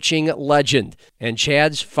coaching legend, and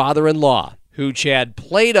Chad's father-in-law, who Chad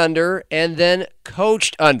played under and then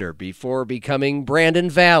coached under before becoming Brandon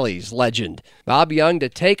Valley's legend. Bob Young to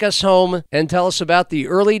take us home and tell us about the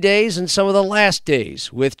early days and some of the last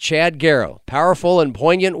days with Chad Garrow. Powerful and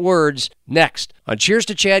poignant words next on Cheers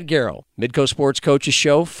to Chad Garrow, Midco Sports Coaches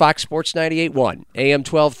Show, Fox Sports 98.1, AM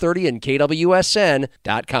 1230, and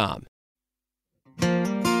KWSN.com.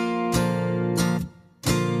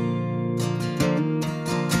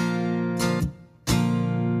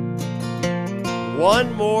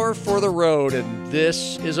 One more for the road, and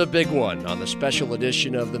this is a big one on the special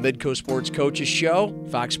edition of the Midco Sports Coaches Show,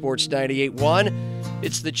 Fox Sports 98.1.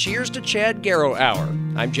 It's the Cheers to Chad Garrow Hour.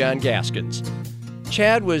 I'm John Gaskins.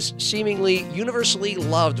 Chad was seemingly universally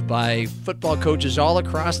loved by football coaches all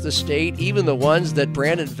across the state, even the ones that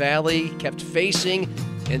Brandon Valley kept facing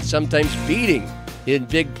and sometimes beating in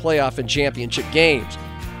big playoff and championship games.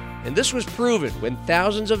 And this was proven when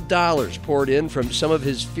thousands of dollars poured in from some of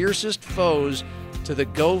his fiercest foes to the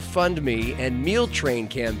GoFundMe and Meal Train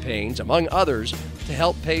campaigns, among others, to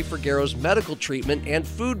help pay for Garrow's medical treatment and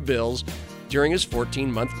food bills during his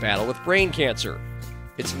 14-month battle with brain cancer.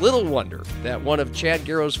 It's little wonder that one of Chad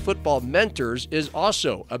Garrow's football mentors is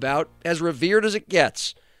also about as revered as it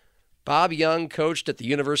gets. Bob Young coached at the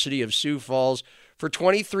University of Sioux Falls for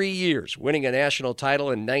 23 years, winning a national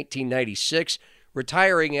title in 1996,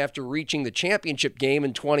 retiring after reaching the championship game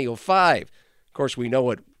in 2005. Of course, we know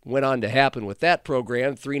what went on to happen with that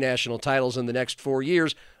program, 3 national titles in the next 4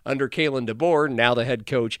 years under Kalen DeBoer, now the head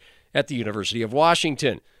coach at the University of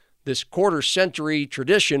Washington. This quarter-century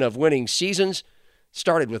tradition of winning seasons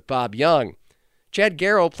started with Bob Young. Chad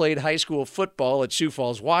Garrow played high school football at Sioux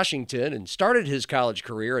Falls, Washington, and started his college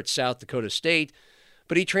career at South Dakota State,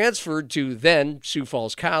 but he transferred to then Sioux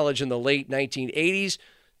Falls College in the late 1980s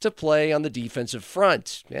to play on the defensive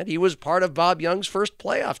front, and he was part of Bob Young's first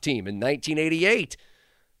playoff team in 1988.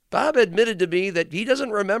 Bob admitted to me that he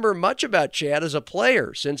doesn't remember much about Chad as a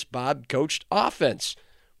player since Bob coached offense.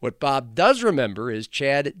 What Bob does remember is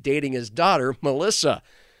Chad dating his daughter, Melissa.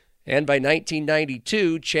 And by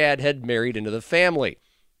 1992, Chad had married into the family.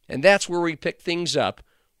 And that's where we pick things up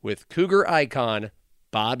with Cougar icon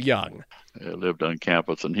Bob Young. He lived on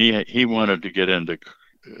campus, and he wanted to get into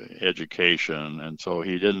education, and so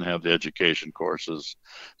he didn't have the education courses.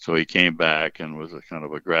 So he came back and was a kind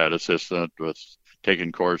of a grad assistant with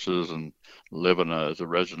taking courses and living as a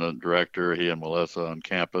resident director, he and Melissa on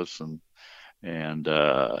campus,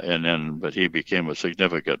 but he became a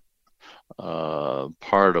significant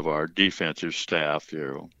part of our defensive staff.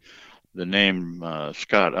 The name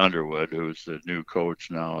Scott Underwood, who's the new coach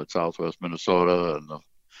now at Southwest Minnesota and the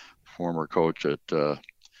former coach at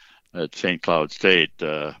St. Cloud State,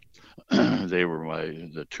 they were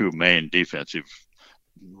the two main defensive,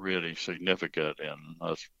 really significant in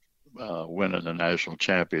us winning the national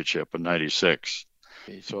championship in '96.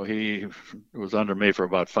 So he was under me for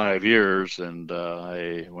about 5 years, and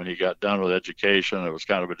when he got done with education, it was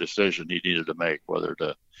kind of a decision he needed to make, whether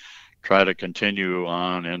to try to continue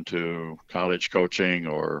on into college coaching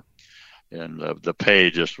and the pay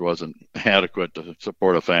just wasn't adequate to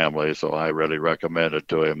support a family. So I really recommended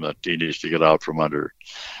to him that he needs to get out from under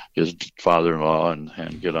his father-in-law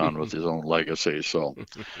and get on with his own legacy. So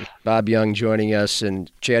Bob Young joining us, and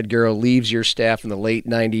Chad Garrow leaves your staff in the late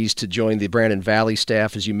 90s to join the Brandon Valley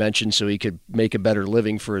staff, as you mentioned, so he could make a better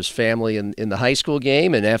living for his family in the high school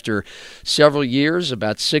game. And after several years,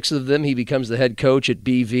 about 6 of them, he becomes the head coach at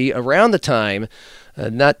BV around the time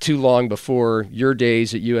not too long before your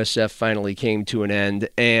days at USF finally came to an end.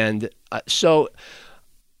 And so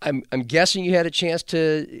I'm guessing you had a chance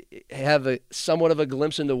to have somewhat of a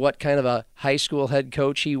glimpse into what kind of a high school head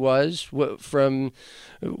coach he was. What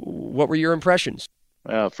were your impressions?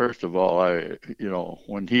 Well, first of all,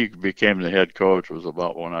 when he became the head coach was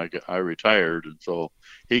about when I retired, and so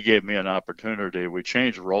he gave me an opportunity. We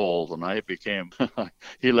changed roles, and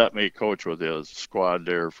he let me coach with his squad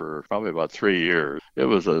there for probably about 3 years. It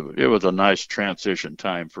was a nice transition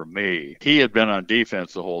time for me. He had been on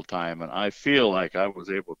defense the whole time, and I feel like I was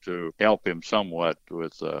able to help him somewhat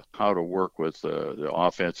with how to work with the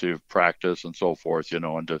offensive practice and so forth,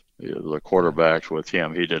 and the quarterbacks with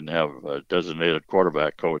him. He didn't have a designated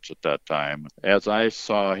quarterback coach at that time. As I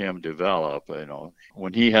saw him develop,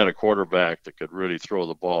 when he had a quarterback that could really throw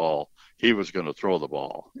the ball, he was going to throw the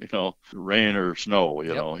ball, rain or snow,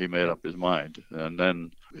 he made up his mind. And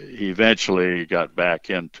then he eventually got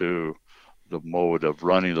back into the mode of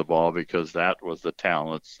running the ball because that was the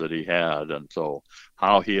talents that he had. And so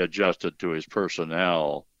how he adjusted to his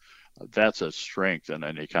personnel, that's a strength in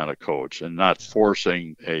any kind of coach, and not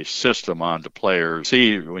forcing a system onto players.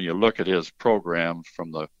 See, when you look at his programs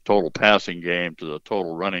from the total passing game to the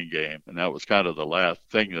total running game, and that was kind of the last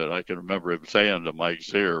thing that I can remember him saying to Mike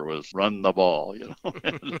Zier was run the ball,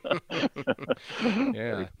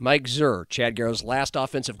 Yeah. Mike Zier, Chad Garrow's last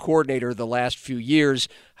offensive coordinator the last few years,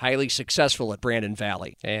 highly successful at Brandon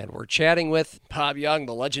Valley. And we're chatting with Bob Young,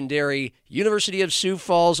 the legendary University of Sioux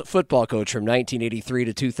Falls football coach from 1983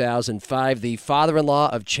 to 2005, the father-in-law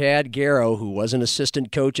of Chad Garrow, who was an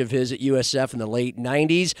assistant coach of his at USF in the late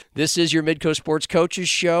 90s. This is your Midco Sports Coaches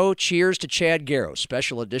Show. Cheers to Chad Garrow,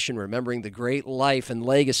 special edition remembering the great life and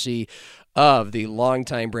legacy of the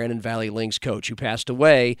longtime Brandon Valley Lynx coach who passed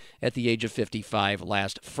away at the age of 55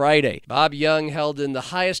 last Friday. Bob Young held in the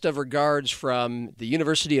highest of regards from the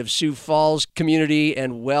University of Sioux Falls community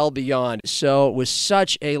and well beyond. So with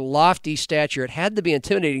such a lofty stature, it had to be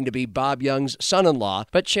intimidating to be Bob Young's son-in-law,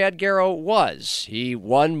 but Chad Garrow was. He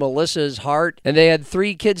won Melissa's heart, and they had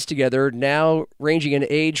 3 kids together, now ranging in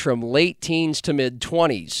age from late teens to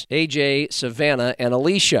mid-20s, AJ, Savannah, and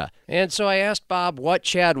Alicia. And so I asked Bob what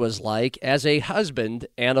Chad was like as a husband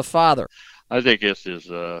and a father. I think it's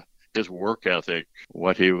his work ethic,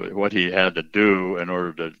 what he had to do in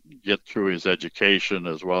order to get through his education,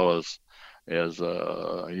 as well as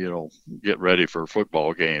get ready for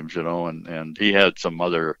football games, and he had some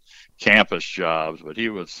other campus jobs, but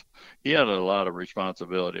he had a lot of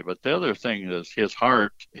responsibility. But the other thing is his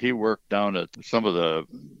heart. He worked down at some of the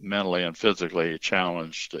mentally and physically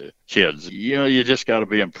challenged kids. You just got to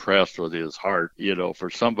be impressed with his heart, for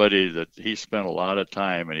somebody that he spent a lot of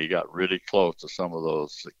time, and he got really close to some of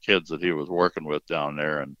those kids that he was working with down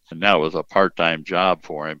there. And that was a part-time job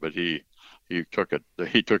for him, but he took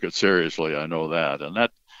it seriously. I know that. And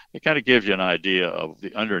it kind of gives you an idea of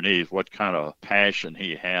the underneath, what kind of passion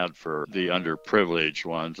he had for the underprivileged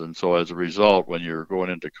ones. And so as a result, when you're going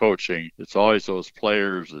into coaching, it's always those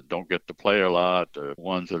players that don't get to play a lot, the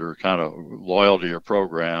ones that are kind of loyal to your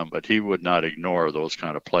program, but he would not ignore those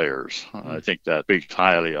kind of players. I think that speaks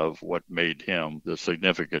highly of what made him the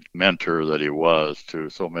significant mentor that he was to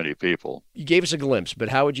so many people. You gave us a glimpse, but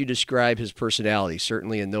how would you describe his personality,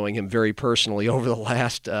 certainly in knowing him very personally over the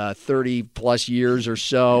last 30 plus years or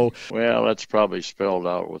so? Well, that's probably spelled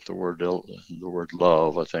out with the word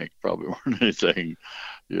love, I think, probably more than anything.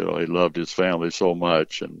 He loved his family so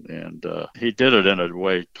much, and he did it in a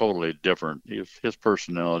way totally different. His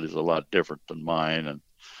personality is a lot different than mine,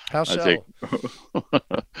 How I so? think,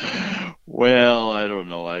 well, I don't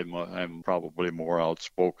know. I'm probably more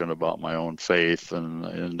outspoken about my own faith,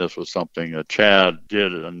 and this was something that Chad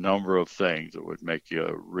did a number of things that would make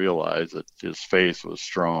you realize that his faith was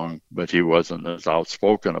strong, but he wasn't as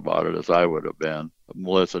outspoken about it as I would have been.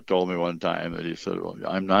 Melissa told me one time that he said, well,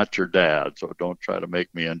 I'm not your dad, so don't try to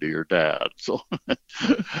make me into your dad. So,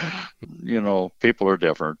 people are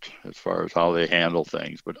different as far as how they handle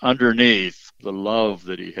things. But underneath, the love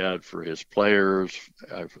that he had for his players,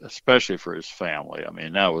 especially for his family, I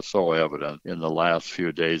mean, that was so evident in the last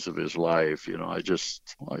few days of his life.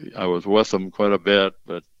 I was with him quite a bit,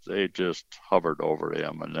 but they just hovered over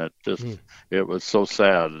him, and it was so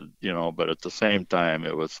sad, but at the same time,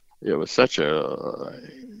 it was such a,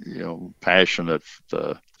 passionate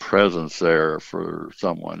presence there for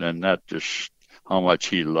someone, and that just how much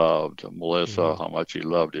he loved Melissa, how much he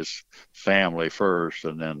loved his family first,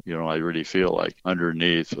 and then, I really feel like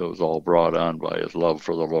underneath it was all brought on by his love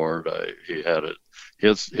for the Lord. He had it.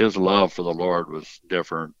 His love for the Lord was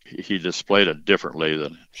different. He displayed it differently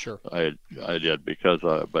than I did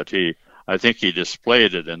I think he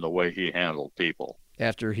displayed it in the way he handled people.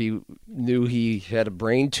 After he knew he had a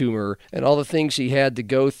brain tumor and all the things he had to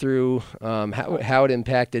go through, how it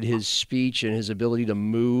impacted his speech and his ability to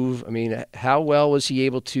move. I mean, how well was he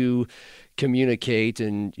able to communicate?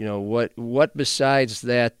 And, what besides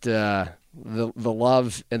that, the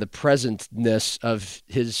love and the presentness of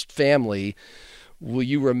his family, will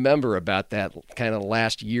you remember about that kind of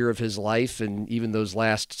last year of his life and even those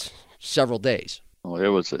last several days? Well, it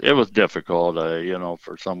was difficult,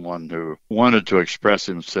 for someone who wanted to express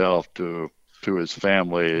himself to his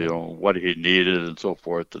family, what he needed and so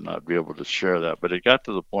forth, to not be able to share that. But it got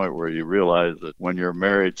to the point where you realize that when you're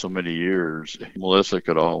married so many years, Melissa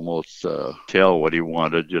could almost tell what he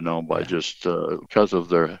wanted, by just because of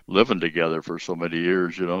their living together for so many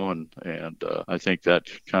years, and I think that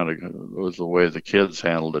kind of was the way the kids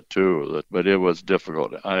handled it too. But it was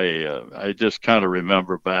difficult. I just kind of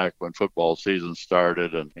remember back when football season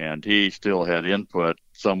started, and he still had input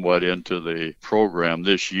somewhat into the program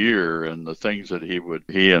this year, and the things that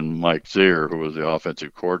he and Mike Zier, who was the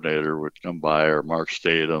offensive coordinator, would come by, or Mark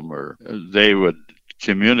Statham, or they would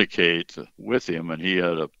communicate with him, and he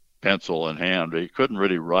had a pencil in hand. He couldn't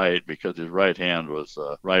really write because his right arm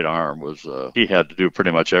was, he had to do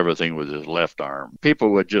pretty much everything with his left arm.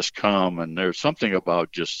 People would just come, and there's something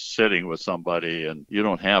about just sitting with somebody, and you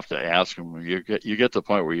don't have to ask them. You get to the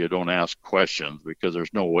point where you don't ask questions because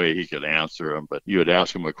there's no way he could answer them, but you would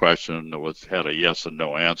ask him a question that had a yes and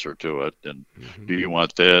no answer to it, and do you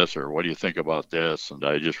want this, or what do you think about this? And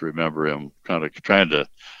I just remember him kind of trying to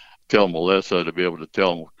tell Melissa to be able to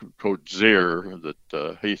tell Coach Zier that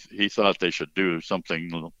he thought they should do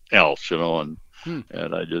something else, and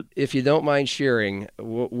I did. If you don't mind sharing,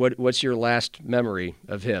 what's your last memory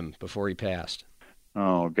of him before he passed?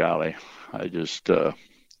 Oh golly, I just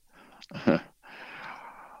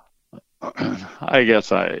I guess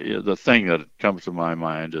the thing that comes to my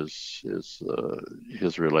mind is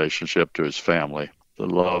his relationship to his family. The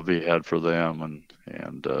love he had for them,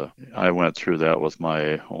 and I went through that with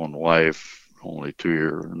my own wife only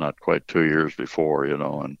not quite 2 years before,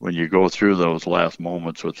 and when you go through those last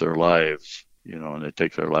moments with their lives, and they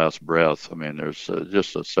take their last breath, I mean, there's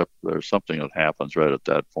there's something that happens right at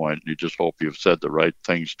that point. You just hope you've said the right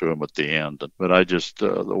things to him at the end. But I just,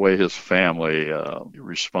 the way his family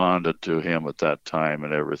responded to him at that time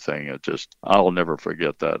and everything, I'll never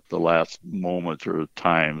forget that. The last moments or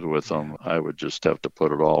times with him, I would just have to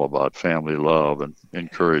put it all about family love and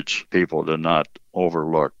encourage people to not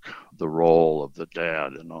overlook the role of the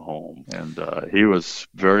dad in the home. And he was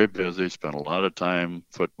very busy, spent a lot of time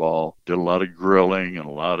football, did a lot of grilling and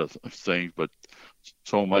a lot of things, but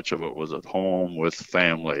so much of it was at home with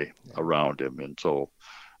family around him. And so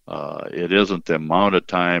it isn't the amount of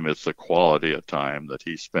time, it's the quality of time that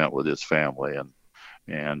he spent with his family.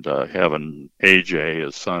 And having AJ,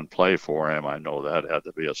 his son, play for him, I know that had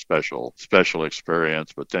to be a special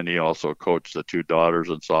experience. But then he also coached the two daughters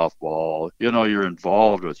in softball. You're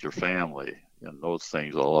involved with your family, and those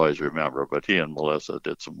things I'll always remember. But he and Melissa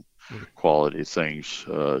did some quality things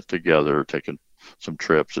together, taking some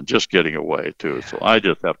trips and just getting away too. So I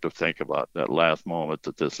just have to think about that last moment,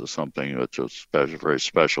 that this is something that was very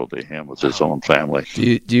special to him with his own family.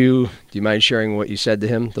 Do you mind sharing what you said to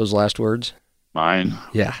him, those last words? Mine?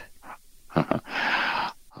 Yeah.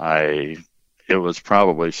 It was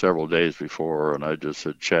probably several days before, and I just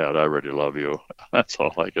said, Chad, I really love you. That's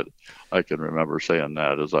all I can remember saying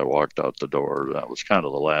that as I walked out the door. That was kind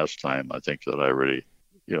of the last time I think that I really,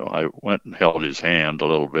 I went and held his hand a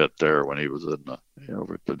little bit there when he was in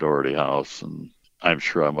over at the Doherty house, and I'm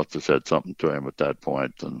sure I must have said something to him at that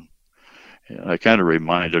point, and I kind of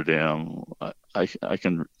reminded him. I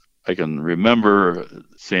can remember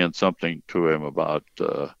saying something to him about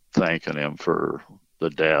thanking him for the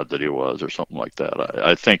dad that he was, or something like that.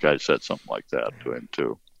 I think I said something like that to him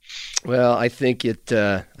too. Well, I think it.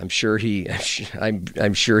 I'm sure he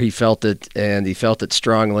felt it, and he felt it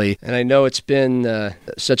strongly. And I know it's been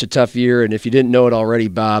such a tough year. And if you didn't know it already,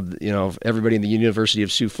 Bob, everybody in the University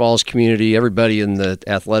of Sioux Falls community, everybody in the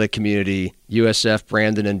athletic community, USF,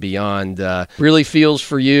 Brandon, and beyond, really feels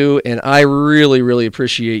for you. And I really, really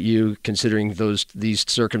appreciate you considering these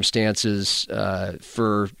circumstances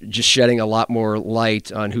for just shedding a lot more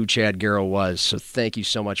light on who Chad Garrow was. So thank you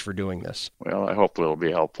so much for doing this. Well, I hope it'll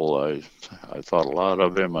be helpful. I thought a lot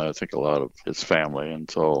of him. I think a lot of his family. And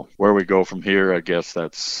so where we go from here, I guess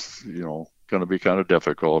that's, going to be kind of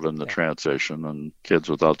difficult in the transition, and kids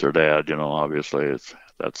without their dad, obviously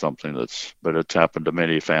that's something but it's happened to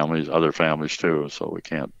many families, other families too. So we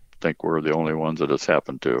can't think we're the only ones that it's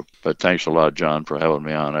happened to. But thanks a lot, John, for having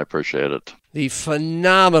me on. I appreciate it. The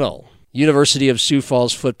phenomenal University of Sioux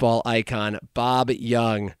Falls football icon, Bob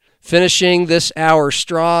Young, finishing this hour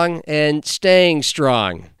strong and staying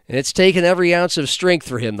strong. And it's taken every ounce of strength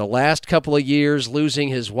for him the last couple of years, losing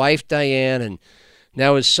his wife, Diane, and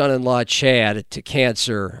now his son-in-law, Chad, to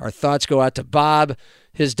cancer. Our thoughts go out to Bob,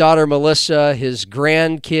 his daughter, Melissa, his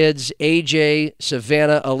grandkids, AJ,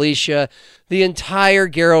 Savannah, Alicia, the entire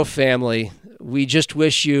Garrow family. We just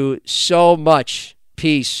wish you so much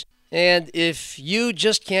peace. And if you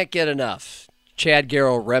just can't get enough Chad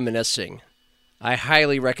Garrow reminiscing, I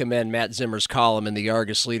highly recommend Matt Zimmer's column in the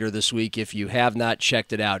Argus Leader this week if you have not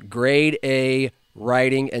checked it out. Grade A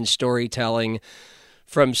writing and storytelling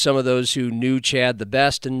from some of those who knew Chad the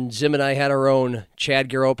best. And Zim and I had our own Chad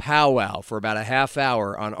Garrow powwow for about a half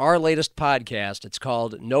hour on our latest podcast. It's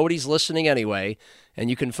called Nobody's Listening Anyway, and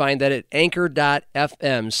you can find that at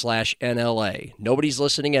anchor.fm/NLA. Nobody's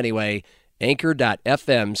Listening Anyway,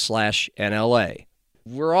 anchor.fm/NLA.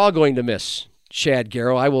 We're all going to miss Chad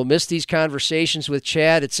Garrow. I will miss these conversations with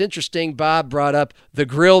Chad. It's interesting, Bob brought up the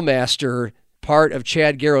grill master part of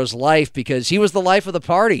Chad Garrow's life because he was the life of the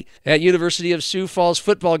party at University of Sioux Falls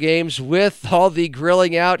football games with all the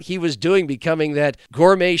grilling out he was doing, becoming that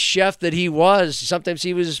gourmet chef that he was. Sometimes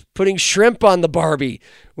he was putting shrimp on the Barbie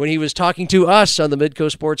when he was talking to us on the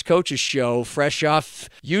Midco Sports Coaches Show, fresh off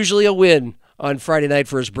usually a win on Friday night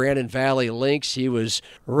for his Brandon Valley Lynx. He was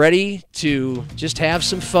ready to just have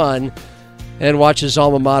some fun and watch his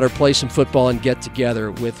alma mater play some football and get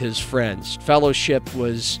together with his friends. Fellowship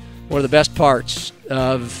was one of the best parts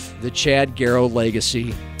of the Chad Garrow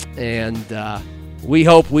legacy, and we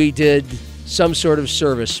hope we did some sort of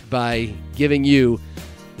service by giving you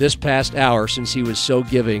this past hour since he was so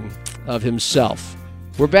giving of himself.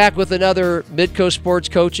 We're back with another Midco Sports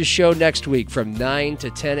Coaches Show next week from 9 to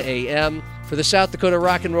 10 a.m. For the South Dakota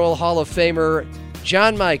Rock and Roll Hall of Famer,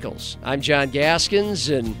 John Michaels, I'm John Gaskins,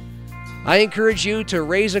 and I encourage you to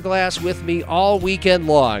raise a glass with me all weekend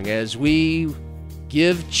long as we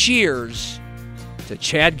give cheers to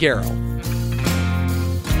Chad Garrow.